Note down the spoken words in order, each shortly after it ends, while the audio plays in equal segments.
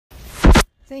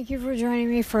Thank you for joining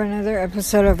me for another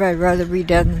episode of I'd Rather Be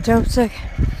Dead Than Dope Sick.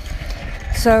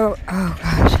 So, oh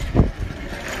gosh,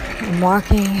 I'm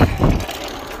walking,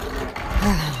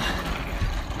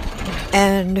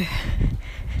 and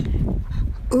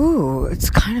ooh, it's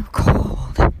kind of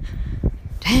cold.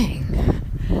 Dang,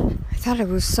 I thought it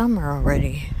was summer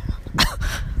already,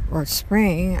 or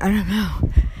spring, I don't know.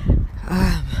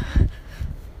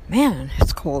 Man,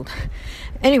 it's cold.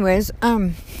 Anyways,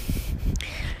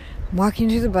 walking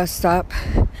to the bus stop,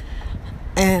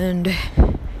 and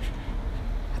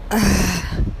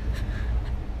I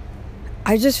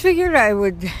just figured I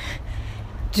would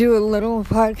do a little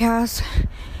podcast.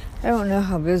 I don't know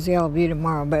how busy I'll be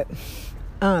tomorrow, but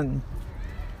I'm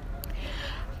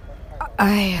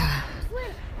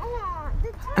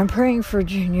praying for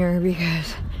Junior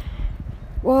because,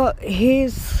 well,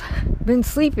 he's been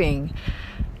sleeping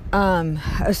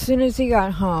as soon as he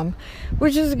got home,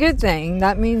 which is a good thing.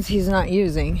 That means he's not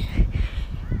using.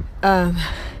 And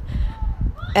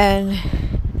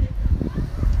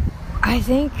I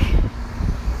think,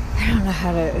 I don't know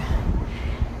how to,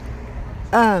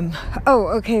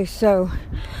 okay, so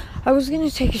I was going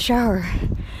to take a shower,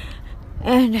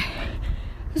 and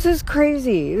this is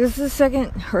crazy. This is the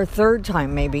second or third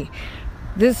time maybe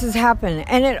this has happened,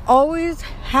 and it always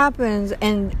happens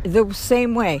in the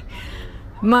same way.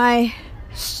 My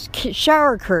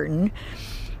shower curtain,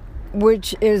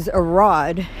 which is a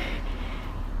rod,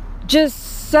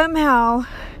 just somehow,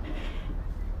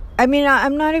 I mean,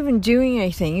 I'm not even doing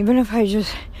anything, even if I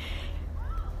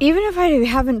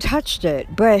haven't touched it,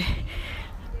 but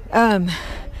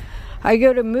I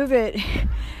go to move it,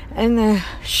 and the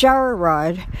shower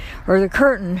rod, or the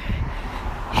curtain,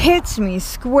 hits me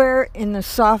square in the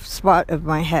soft spot of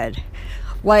my head.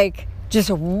 Like,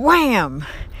 just wham!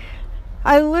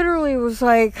 I literally was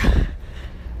like,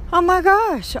 oh my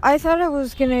gosh, I thought I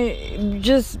was gonna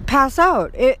just pass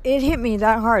out. It hit me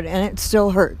that hard, and it still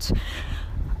hurts.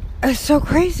 It's so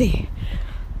crazy.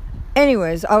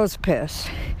 Anyways, I was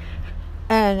pissed.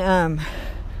 And,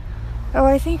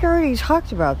 I think I already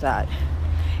talked about that.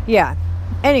 Yeah.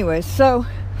 Anyways, so,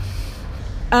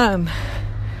 when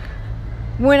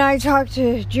I talked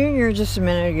to Junior just a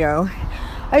minute ago,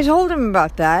 I told him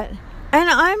about that, and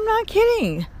I'm not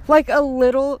kidding. Like a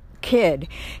little kid.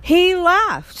 He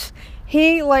laughs.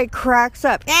 He cracks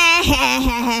up.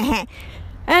 And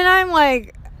I'm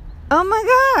like, oh my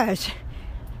gosh.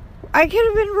 I could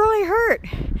have been really hurt.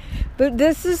 But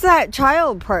this is that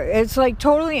child part. It's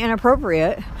totally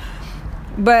inappropriate.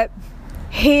 But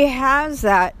he has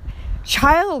that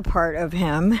child part of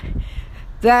him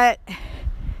that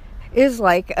is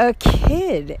like a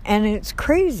kid. And it's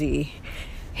crazy.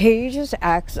 He just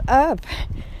acts up.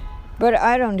 But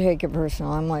I don't take it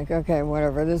personal. I'm like, okay,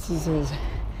 whatever. This is his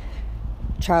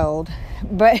child.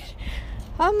 But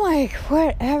I'm like,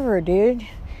 whatever, dude.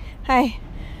 Hi.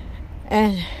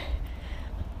 And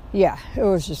yeah, it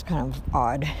was just kind of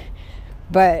odd.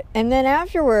 And then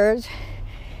afterwards,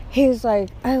 he's like,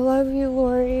 I love you,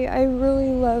 Lori. I really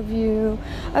love you.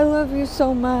 I love you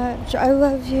so much. I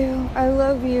love you. I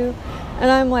love you.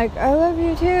 And I'm like, I love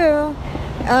you too.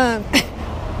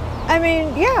 I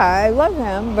mean, yeah, I love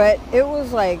him, but it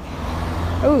was like,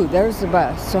 oh, there's the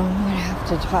bus, so I'm going to have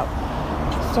to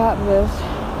stop this.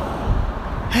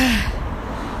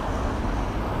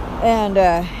 And,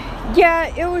 yeah,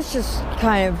 it was just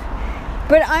kind of,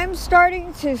 but I'm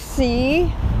starting to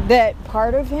see that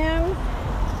part of him,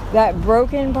 that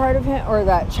broken part of him, or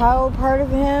that child part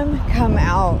of him come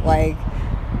out,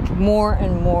 more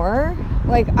and more.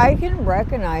 I can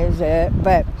recognize it,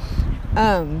 but,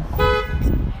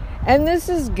 and this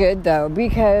is good though,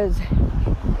 because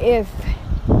if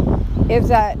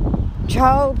that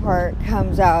child part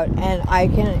comes out and I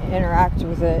can interact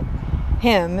with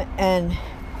him, and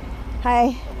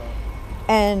hi,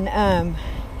 and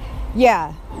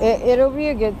yeah, it'll be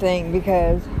a good thing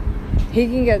because he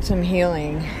can get some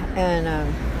healing,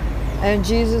 and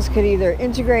Jesus could either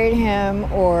integrate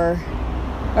him or,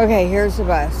 okay, here's the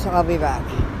bus. I'll be back.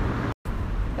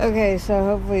 Okay, so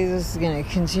hopefully this is going to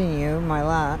continue from my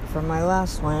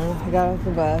last one. I got off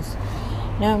the bus.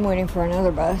 Now I'm waiting for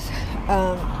another bus.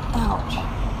 Ouch.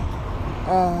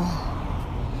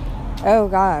 Oh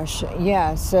gosh.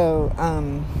 Yeah, so,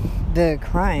 the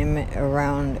crime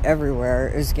around everywhere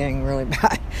is getting really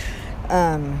bad.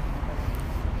 Oh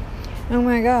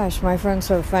my gosh, my friend's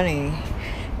so funny.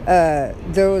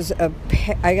 There was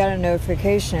I got a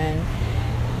notification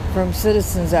from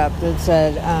Citizens Up that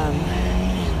said,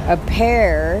 a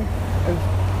pair of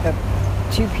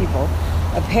two people,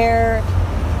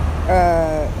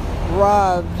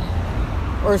 robbed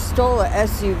or stole a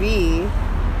SUV.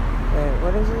 Wait,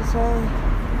 what does it say?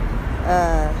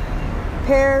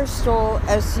 pair stole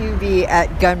SUV at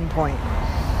gunpoint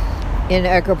in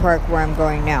Echo Park, where I'm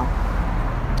going now,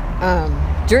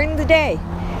 during the day.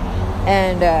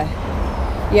 And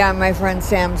yeah, my friend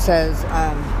Sam says,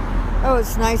 oh,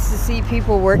 it's nice to see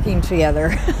people working together.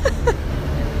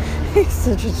 He's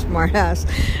such a smart ass.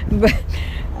 But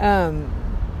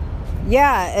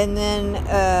yeah, and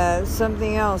then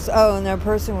something else. Oh, and that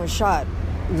person was shot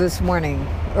this morning,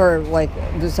 or like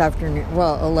this afternoon,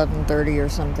 well, 11:30 or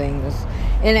something, this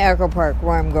in Echo Park,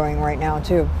 where I'm going right now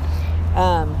too.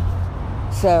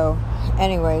 So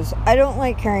anyways, I don't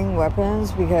like carrying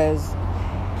weapons because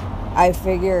I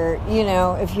figure,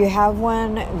 if you have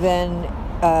one, then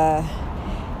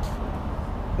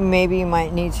maybe you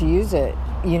might need to use it,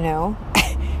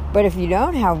 but if you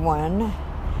don't have one,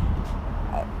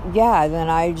 yeah, then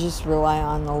I just rely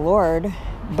on the Lord.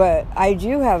 But I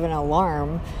do have an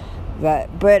alarm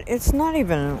but it's not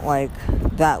even like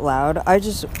that loud. I'm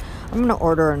going to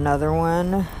order another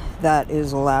one that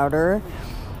is louder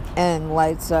and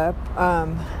lights up.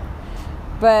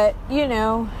 But,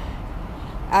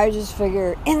 I just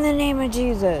figure, in the name of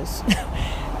Jesus,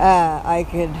 I'd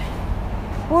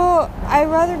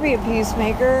rather be a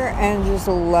peacemaker and just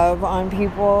love on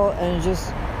people and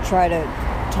just try to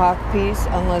talk peace,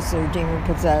 unless they're demon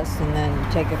possessed, and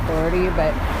then take authority.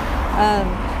 But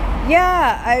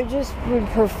yeah, I just would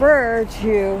prefer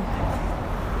to.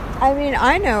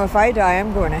 I know if I die,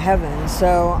 I'm going to heaven.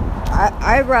 So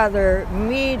I'd rather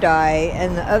me die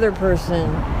and the other person,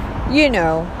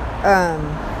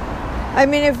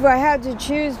 if I had to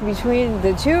choose between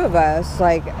the two of us,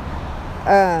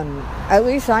 at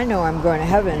least I know I'm going to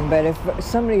heaven. But if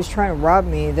somebody's trying to rob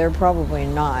me, they're probably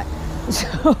not.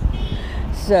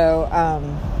 So,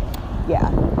 yeah,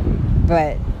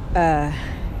 but,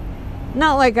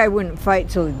 not like I wouldn't fight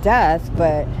till the death,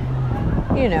 but,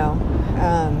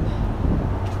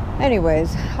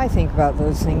 anyways, I think about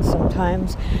those things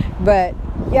sometimes. But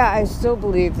yeah, I still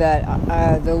believe that,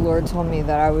 the Lord told me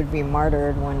that I would be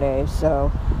martyred one day,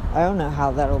 so I don't know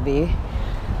how that'll be.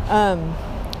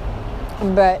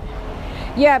 But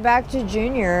yeah, back to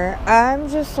Junior. I'm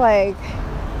just like,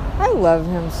 I love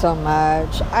him so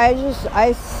much.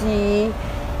 I see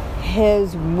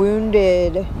his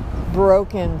wounded,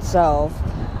 broken self.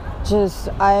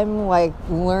 I'm like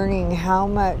learning how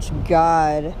much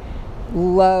God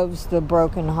loves the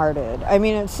brokenhearted.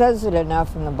 It says it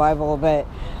enough in the Bible, but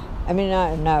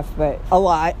not enough, but a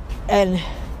lot. And,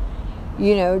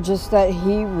 just that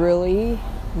he really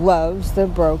loves the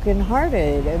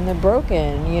brokenhearted and the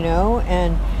broken,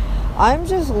 and I'm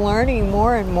just learning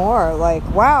more and more, like,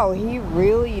 wow, he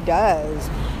really does.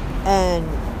 And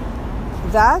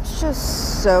that's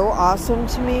just so awesome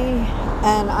to me.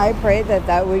 And I pray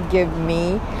that would give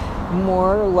me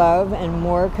more love and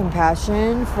more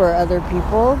compassion for other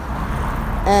people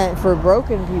and for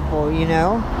broken people,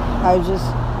 I just,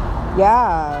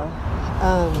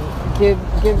 give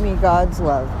me God's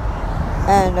love.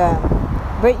 And,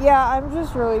 but yeah, I'm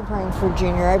just really praying for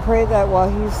Junior. I pray that while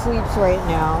he sleeps right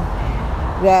now,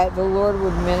 that the Lord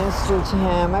would minister to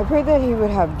him. I pray that he would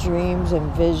have dreams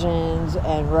and visions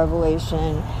and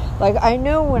revelation. Like, I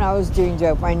know when I was doing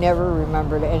dope, I never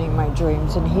remembered any of my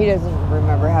dreams, and he doesn't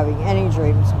remember having any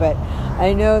dreams, but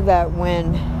I know that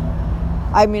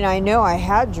I know I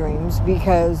had dreams,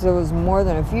 because there was more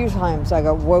than a few times I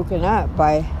got woken up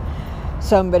by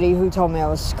somebody who told me I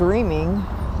was screaming,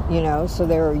 so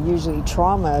they were usually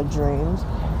trauma dreams.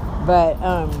 But,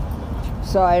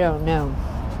 so I don't know.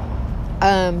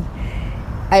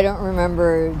 I don't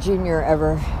remember Junior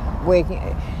ever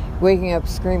waking up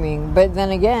screaming, but then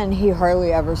again, he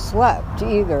hardly ever slept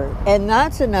either. And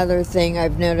that's another thing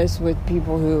I've noticed with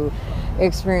people who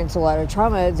experience a lot of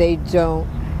trauma. They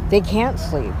can't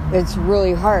sleep. It's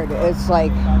really hard. It's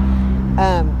like,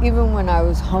 even when I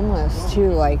was homeless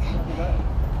too, like,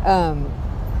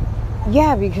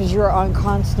 because you're on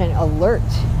constant alert,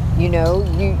 you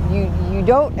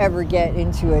don't ever get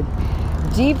into a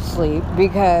deep sleep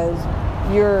because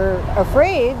you're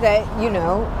afraid that,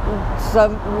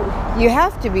 you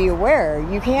have to be aware.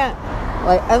 You can't,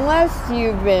 like, unless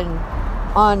you've been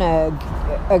on a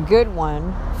good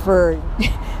one for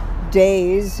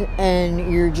days and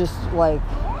you're just like,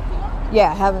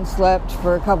 haven't slept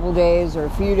for a couple days or a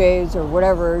few days or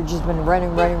whatever, just been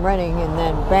running, and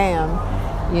then bam,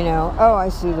 oh, I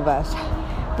see the best.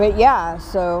 But yeah,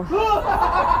 so,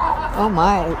 oh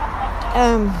my,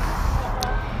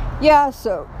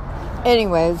 so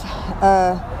anyways,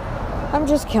 I'm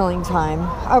just killing time.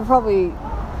 I'll probably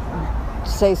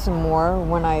say some more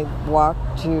when I walk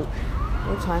to,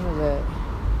 what time is it?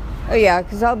 Oh yeah,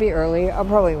 because I'll be early. I'll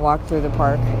probably walk through the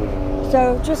park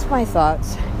So, just my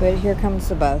thoughts. But here comes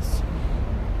the bus.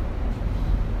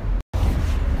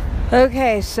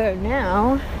 Okay, so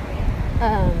now,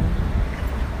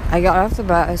 I got off the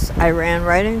bus. I ran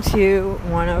right into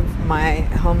one of my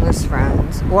homeless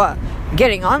friends. Well,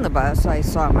 getting on the bus, I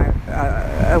saw my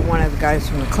one of the guys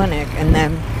from the clinic, and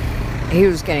then he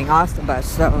was getting off the bus.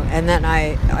 So, and then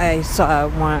I saw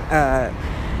one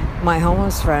my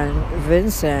homeless friend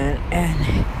Vincent,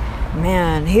 and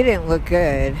man, he didn't look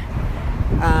good.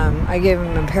 I gave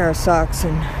him a pair of socks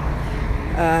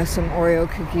and some Oreo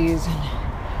cookies and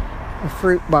a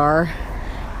fruit bar,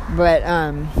 but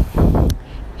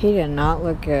he did not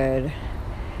look good.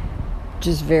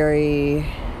 Just very...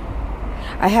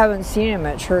 I haven't seen him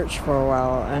at church for a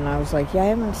while, and I was like, yeah, I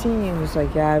haven't seen you. He was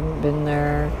like, yeah, I haven't been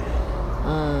there.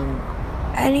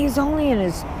 And he's only in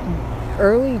his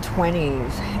early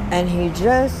 20s, and he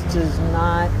just does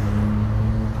not...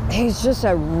 He's just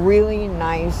a really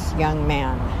nice young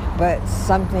man, but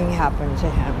something happened to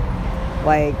him.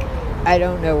 Like, I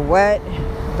don't know what,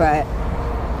 but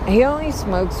he only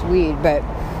smokes weed, but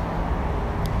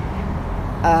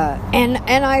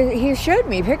he showed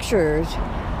me pictures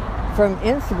from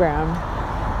Instagram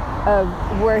of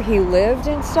where he lived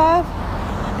and stuff,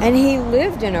 and he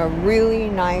lived in a really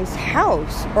nice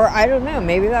house, or I don't know,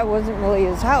 maybe that wasn't really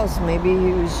his house, maybe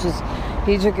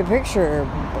he took a picture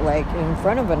like in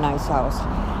front of a nice house,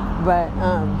 but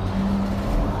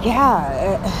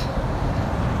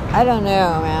I don't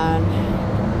know, man.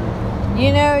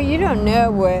 You know, you don't know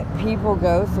what people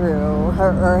go through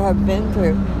or have been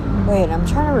through. Wait, I'm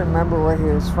trying to remember where he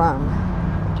was from.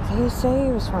 Did he say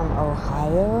he was from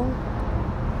Ohio?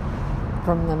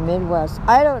 From the Midwest?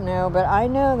 I don't know, but I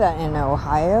know that in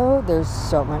Ohio there's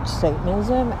so much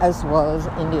Satanism, as well as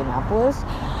Indianapolis.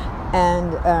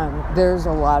 And there's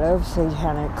a lot of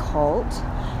satanic cults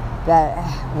that,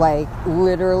 like,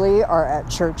 literally are at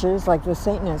churches. Like, the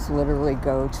Satanists literally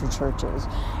go to churches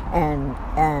and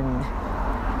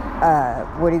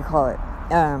what do you call it?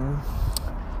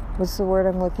 What's the word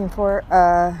I'm looking for?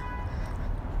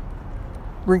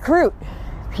 Recruit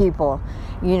people.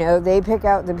 You know, they pick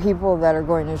out the people that are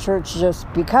going to church just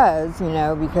because,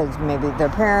 because maybe their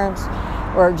parents,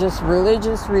 or just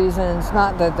religious reasons,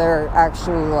 not that they're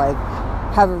actually like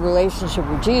have a relationship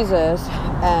with Jesus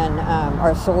and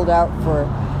are sold out for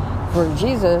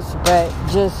Jesus, but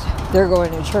just they're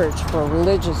going to church for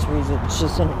religious reasons,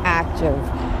 just an act of,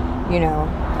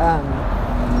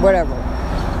 whatever.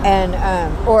 And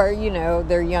or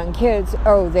they're young kids.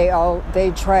 Oh,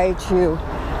 they try to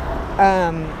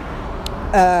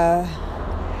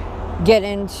get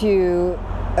into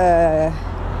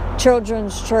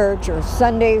children's church or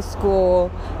Sunday school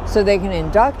so they can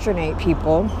indoctrinate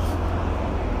people.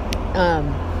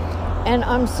 And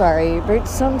I'm sorry, but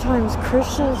sometimes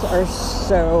Christians are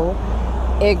so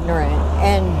ignorant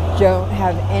and don't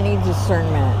have any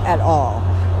discernment at all.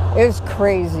 It's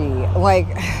crazy.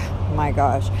 Like, my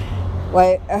gosh,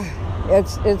 like,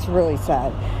 it's really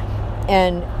sad.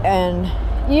 And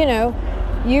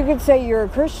you could say you're a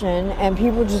Christian and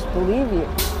people just believe you.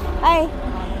 Hi.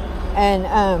 And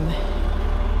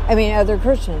other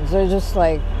Christians, they're just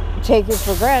like, take it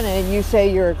for granted. You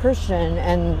say you're a Christian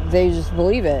and they just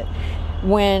believe it,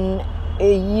 when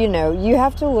you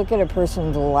have to look at a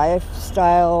person's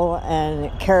lifestyle and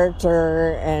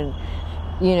character, and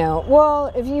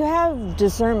if you have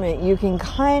discernment, you can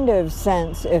kind of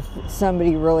sense if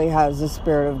somebody really has the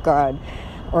Spirit of God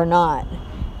or not,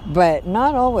 but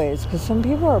not always, because some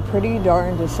people are pretty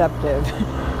darn deceptive.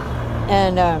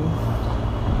 And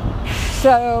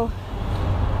so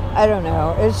I don't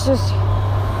know, it's just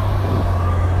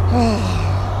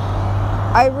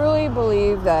I really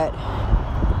believe that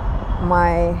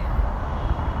my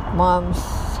mom's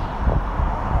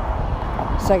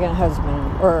second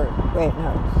husband,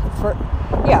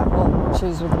 she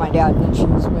was with my dad and she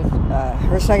was with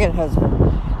her second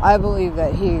husband. I believe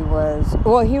that he was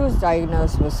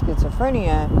diagnosed with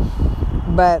schizophrenia,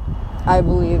 but I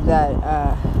believe that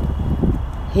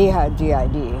he had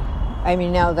DID. I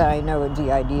mean, now that I know what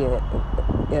DID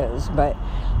is, but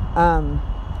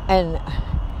and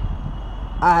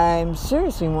I'm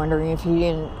seriously wondering if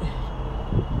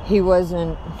he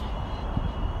wasn't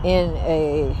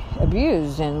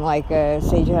abused in like a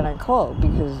satanic cult,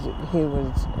 because he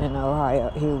was in Ohio.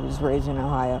 He was raised in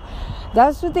Ohio.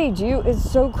 That's what they do. It's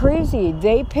so crazy.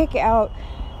 They pick out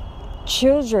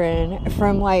children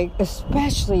from, like,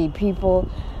 especially people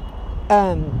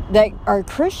that are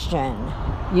Christian,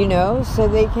 so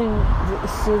they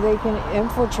can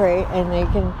infiltrate and they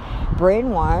can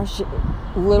brainwash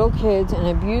little kids and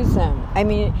abuse them. I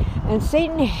mean, and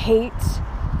Satan hates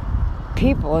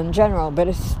people in general, but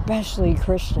especially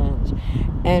Christians,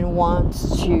 and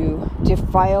wants to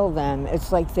defile them.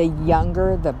 It's like the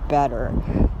younger, the better.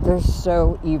 They're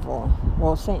so evil.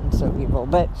 Well, Satan's so evil,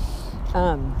 but,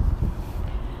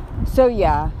 so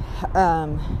yeah,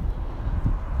 and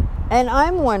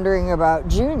I'm wondering about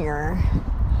Junior,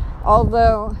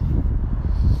 although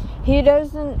he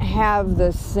doesn't have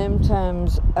the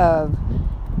symptoms of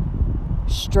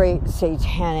straight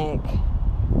satanic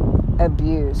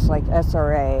abuse like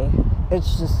SRA.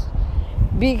 It's just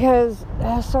because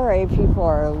SRA people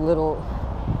are a little,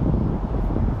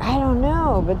 I don't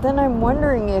know, but then I'm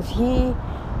wondering if he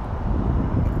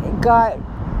got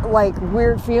like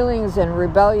weird feelings and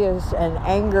rebellious and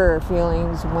anger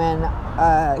feelings when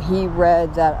he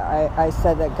read that I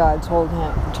said that God told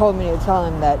me to tell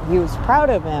him that he was proud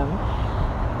of him.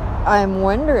 I'm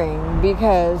wondering,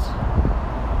 because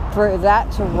for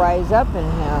that to rise up in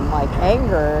him, like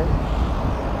anger,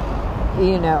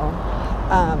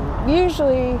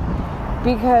 usually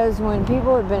because when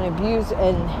people have been abused,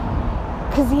 and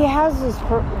because he has this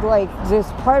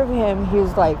part of him,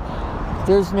 he's like,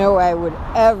 there's no way I would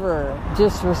ever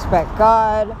disrespect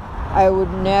God. I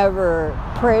would never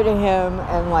pray to him,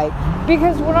 and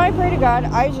because when I pray to God,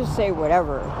 I just say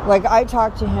whatever. Like, I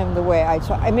talk to him the way I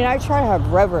talk. I mean, I try to have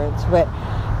reverence, but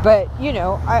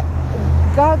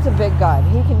God's a big God.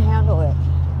 He can handle it.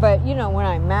 But, when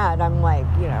I'm mad, I'm like,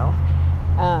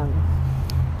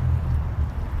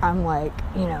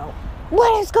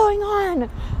 what is going on?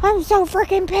 I'm so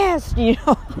freaking pissed,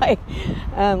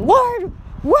 Lord,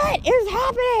 what is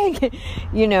happening?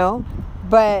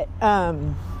 But,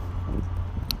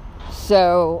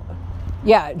 so,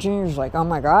 yeah, Junior's like, oh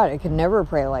my God, I could never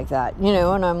pray like that,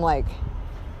 and I'm like,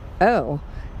 oh,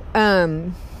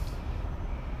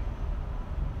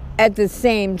 at the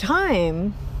same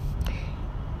time,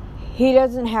 he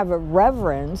doesn't have a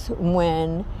reverence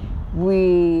when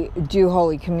we do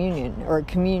Holy Communion or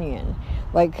communion,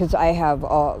 because I have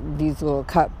all these little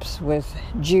cups with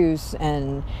juice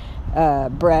and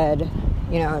bread,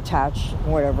 attached,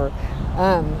 whatever,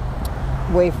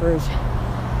 wafers,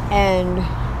 and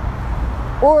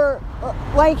or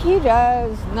like he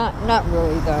does, not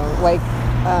really though,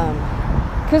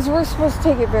 because we're supposed to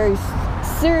take it very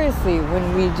seriously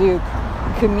when we do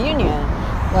communion,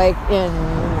 like in,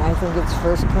 I think it's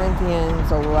 1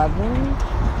 Corinthians 11.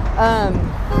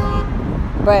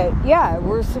 But yeah,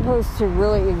 we're supposed to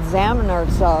really examine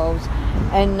ourselves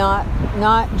and not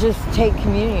just take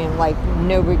communion like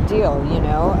no big deal,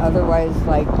 otherwise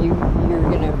you're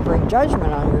gonna bring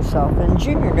judgment on yourself, and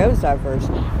Junior knows that verse.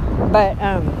 But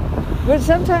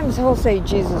sometimes he'll say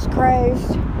Jesus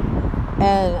Christ,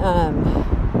 and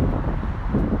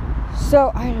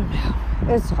so I don't know,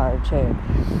 it's hard to,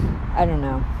 I don't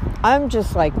know, I'm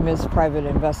just like Miss Private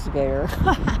Investigator.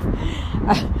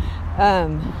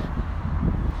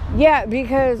 Yeah,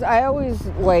 because I always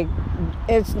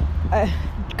it's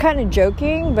kind of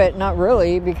joking, but not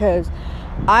really, because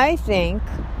I think,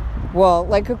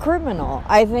 like a criminal,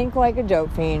 I think like a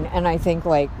dope fiend, and I think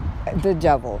like the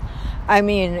devil. I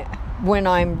mean, when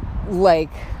I'm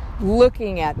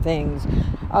looking at things,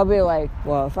 I'll be like,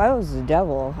 well, if I was the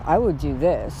devil, I would do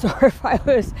this. Or if I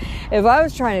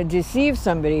was trying to deceive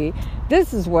somebody,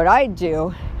 this is what I'd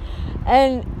do.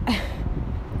 And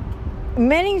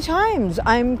many times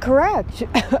I'm correct.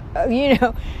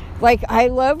 I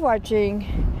love watching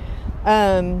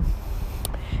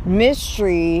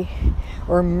mystery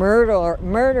or murder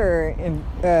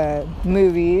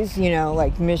movies,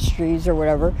 like mysteries or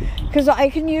whatever, because I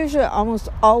can usually almost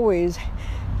always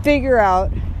figure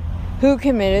out who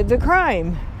committed the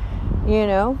crime,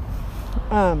 yeah,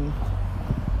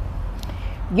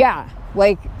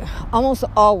 almost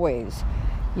always,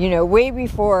 way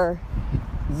before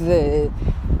the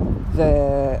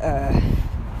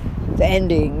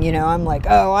ending, I'm like,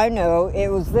 oh, I know, it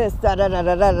was this, da da da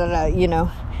da da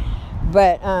da,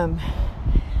 but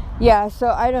yeah, so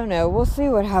I don't know, we'll see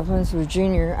what happens with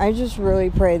Junior. I just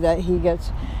really pray that he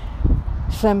gets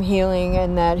some healing,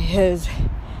 and that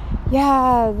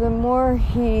the more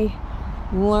he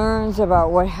learns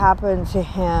about what happened to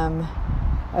him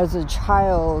as a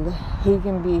child, he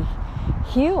can be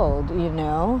healed,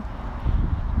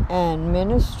 and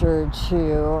ministered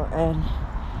to, and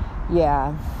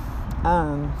yeah,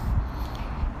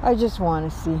 I just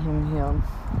want to see him healed.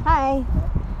 Hi.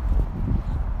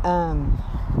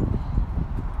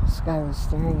 This guy was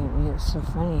staring at me. It's so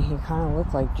funny. He kind of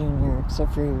looked like Junior,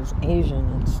 except for he was Asian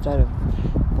instead of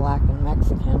black and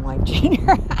Mexican like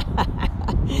Junior.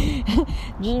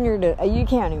 Junior, you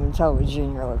can't even tell what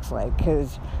Junior looks like,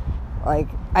 because,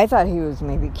 I thought he was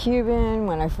maybe Cuban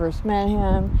when I first met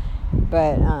him.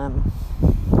 But,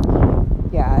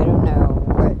 yeah, I don't know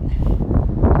what...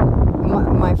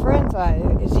 My friend thought,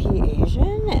 is he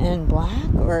Asian and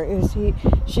black? Or is he...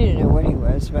 She didn't know what he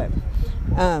was, but...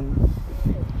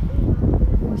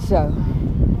 So...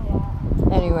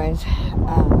 Anyways,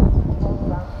 I'm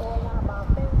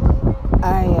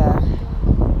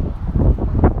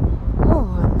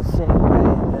sitting by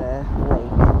the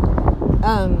lake.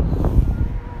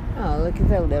 Oh, look at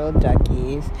the little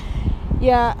duckies.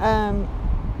 Yeah,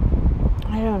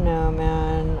 I don't know,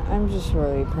 man. I'm just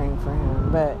really praying for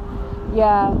him. But,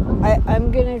 yeah,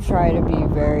 I'm going to try to be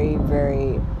very,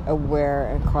 very aware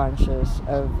and conscious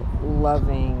of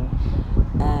loving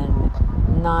and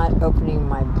not opening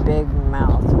my big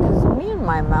mouth, because me and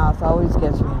my mouth always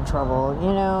gets me in trouble,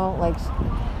 you know, like,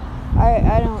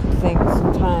 I don't think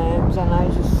sometimes, and I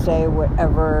just say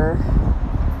whatever,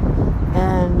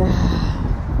 and,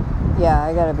 yeah,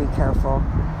 I gotta be careful.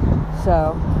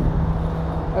 So,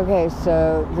 okay,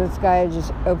 so this guy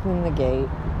just opened the gate,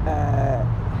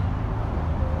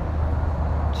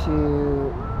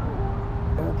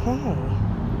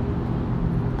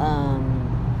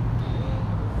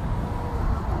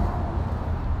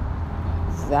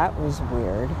 that was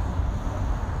weird.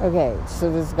 Okay,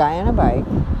 so this guy on a bike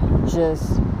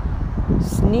just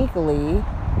sneakily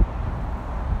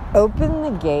opened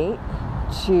the gate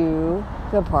to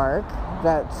the park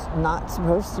that's not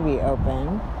supposed to be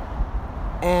open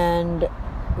and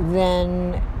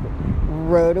then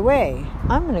rode away.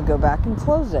 I'm going to go back and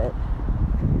close it.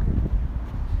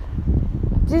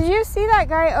 Did you see that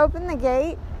guy open the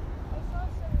gate?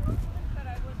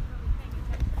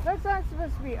 That's not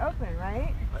supposed to be open,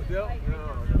 right? I don't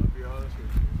know, to be honest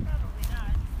with you. Probably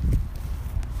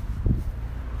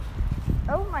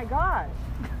not. Oh my gosh.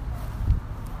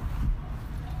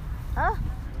 Huh?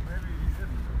 Maybe he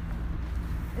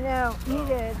didn't. No, he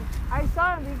did. I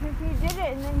saw him because he did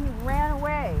it and then he ran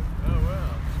away. Oh, wow.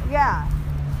 Yeah.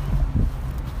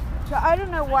 So I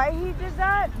don't know why he did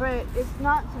that, but it's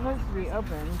not supposed to be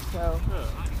open, so...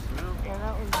 Yeah,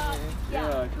 that was weird. Yeah, I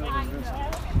totally missed it.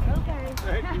 Okay.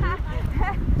 Thank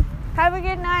you. Have a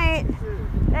good night.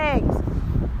 Thanks.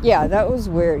 Yeah, that was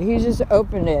weird. He just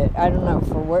opened it. I don't know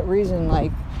for what reason.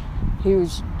 Like, he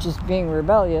was just being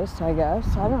rebellious, I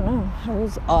guess. I don't know. It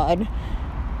was odd.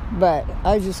 But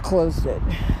I just closed it.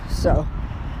 So,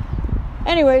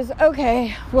 anyways,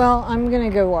 okay. Well, I'm going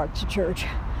to go walk to church.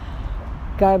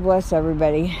 God bless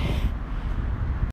everybody.